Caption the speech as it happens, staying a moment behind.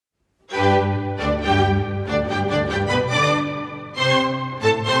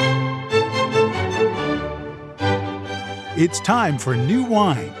It's time for New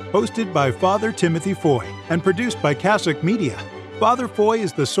Wine, hosted by Father Timothy Foy and produced by Cassock Media. Father Foy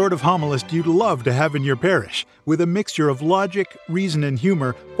is the sort of homilist you'd love to have in your parish. With a mixture of logic, reason, and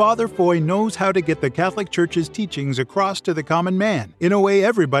humor, Father Foy knows how to get the Catholic Church's teachings across to the common man in a way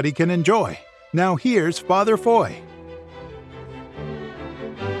everybody can enjoy. Now here's Father Foy.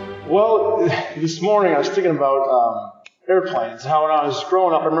 Well, this morning I was thinking about airplanes. How when I was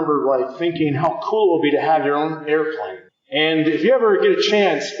growing up, I remember thinking how cool it would be to have your own airplane. And if you ever get a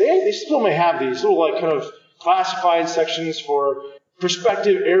chance, they still may have these little kind of classified sections for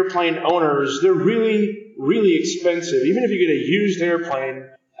prospective airplane owners. They're really, really expensive. Even if you get a used airplane,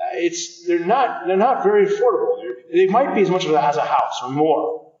 they're not very affordable. They might be as much as a house or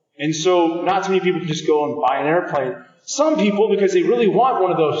more. And so not too many people can just go and buy an airplane. Some people, because they really want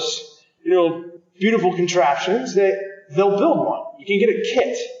one of those, beautiful contraptions, they'll build one. You can get a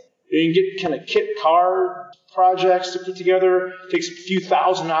kit. You can get kind of kit car projects to put together. It takes a few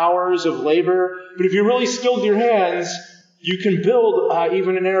thousand hours of labor. But if you're really skilled with your hands, you can build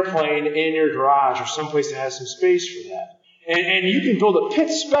even an airplane in your garage or someplace that has some space for that. And you can build a pit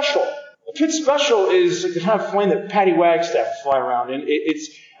special. A pit special is the kind of plane that Patty Wagstaff will fly around in.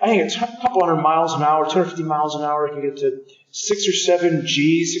 I think it's a couple hundred miles an hour, 250 miles an hour. It can get to 6 or 7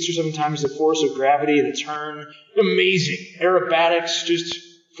 Gs, 6 or 7 times the force of gravity in a turn. Amazing. Aerobatics, just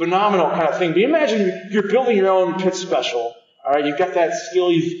phenomenal kind of thing. But imagine you're building your own pit special. All right, you've got that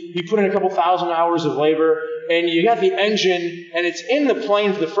skill. You put in a couple thousand hours of labor, and you got the engine, and it's in the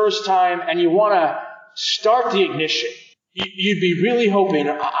plane for the first time, and you want to start the ignition. You'd be really hoping,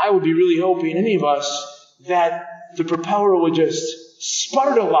 I would be really hoping, any of us, that the propeller would just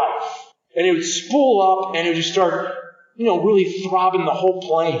sputter to life, and it would spool up, and it would just start, really throbbing the whole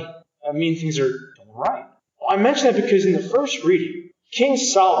plane. I mean, things are going right. Well, I mention that because in the first reading, King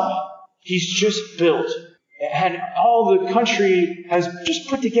Solomon, he's just built, and all the country has just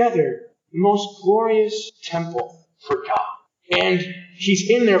put together the most glorious temple for God. And he's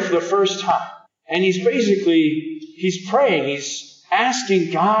in there for the first time. And he's praying, he's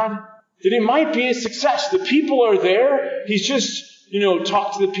asking God that it might be a success. The people are there. He's just,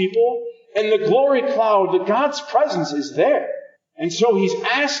 talked to the people. And the glory cloud, that God's presence is there. And so he's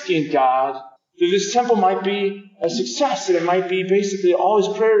asking God that this temple might be a success, that it might be basically all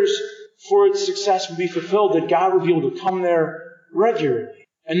his prayers for its success would be fulfilled, that God would be able to come there regularly.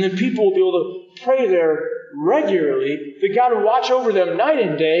 And then people will be able to pray there regularly, that God would watch over them night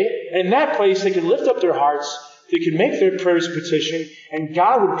and day, and in that place they could lift up their hearts, they could make their prayers petition, and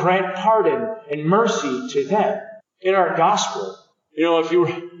God would grant pardon and mercy to them. In our gospel, if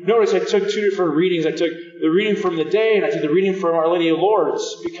you notice, I took 2 different readings. I took the reading from the day, and I took the reading from Our Lady of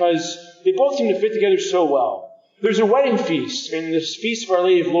Lourdes, because they both seem to fit together so well. There's a wedding feast, and this feast of Our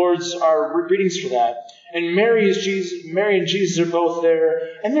Lady of Lourdes are readings for that. And Mary and Jesus are both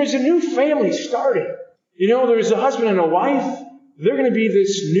there, and there's a new family starting. There's a husband and a wife. They're going to be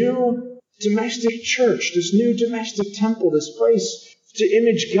this new domestic church, this new domestic temple, this place to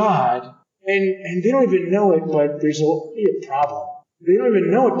image God. And they don't even know it, but there's a problem. They don't even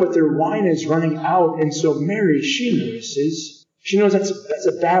know it, but their wine is running out. And so Mary, she notices. She knows that's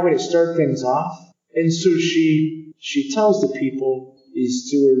a bad way to start things off. And so she tells the people, these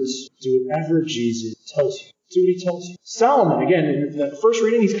stewards, do whatever Jesus tells you. Do what he tells you. Solomon, again, in the first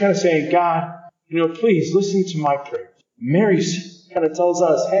reading, he's kind of saying, God, please listen to my prayers. Mary kind of tells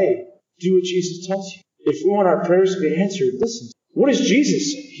us, hey, do what Jesus tells you. If we want our prayers to be answered, listen. What does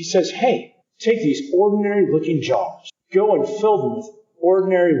Jesus say? He says, hey, take these ordinary-looking jars. Go and fill them with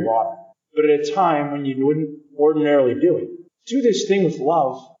ordinary water. But at a time when you wouldn't ordinarily do it. Do this thing with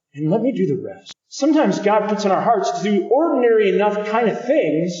love, and let me do the rest. Sometimes God puts in our hearts to do ordinary enough kind of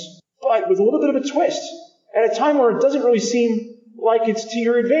things, but with a little bit of a twist. At a time where it doesn't really seem like it's to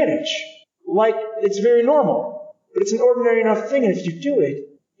your advantage. Like it's very normal. But it's an ordinary enough thing, and if you do it,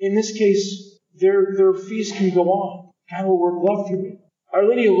 in this case, their feast can go on. God will work love through it. Our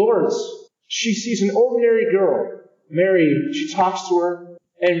Lady of Lourdes, she sees an ordinary girl. Mary, she talks to her,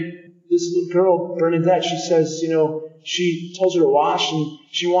 and this little girl, Bernadette, she says, she tells her to wash, and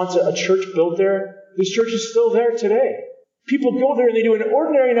she wants a church built there. This church is still there today. People go there and they do an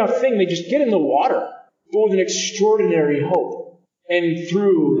ordinary enough thing. They just get in the water, but with an extraordinary hope. And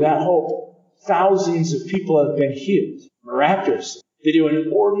through that hope, thousands of people have been healed miraculously. They do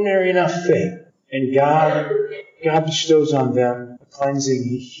an ordinary enough thing, and God bestows on them a cleansing.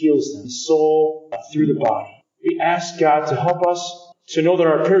 He heals them, the soul through the body. We ask God to help us to know that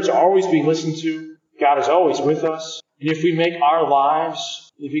our prayers are always being listened to. God is always with us. And if we make our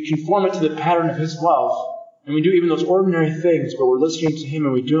lives, if we conform it to the pattern of his love, and we do even those ordinary things where we're listening to him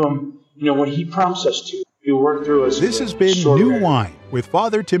and we do them, when he prompts us to, He worked through us. This has been New Wine with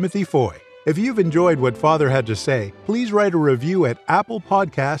Father Timothy Foy. If you've enjoyed what Father had to say, please write a review at Apple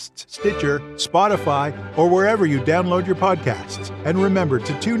Podcasts, Stitcher, Spotify, or wherever you download your podcasts. And remember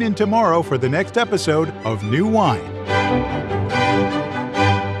to tune in tomorrow for the next episode of New Wine.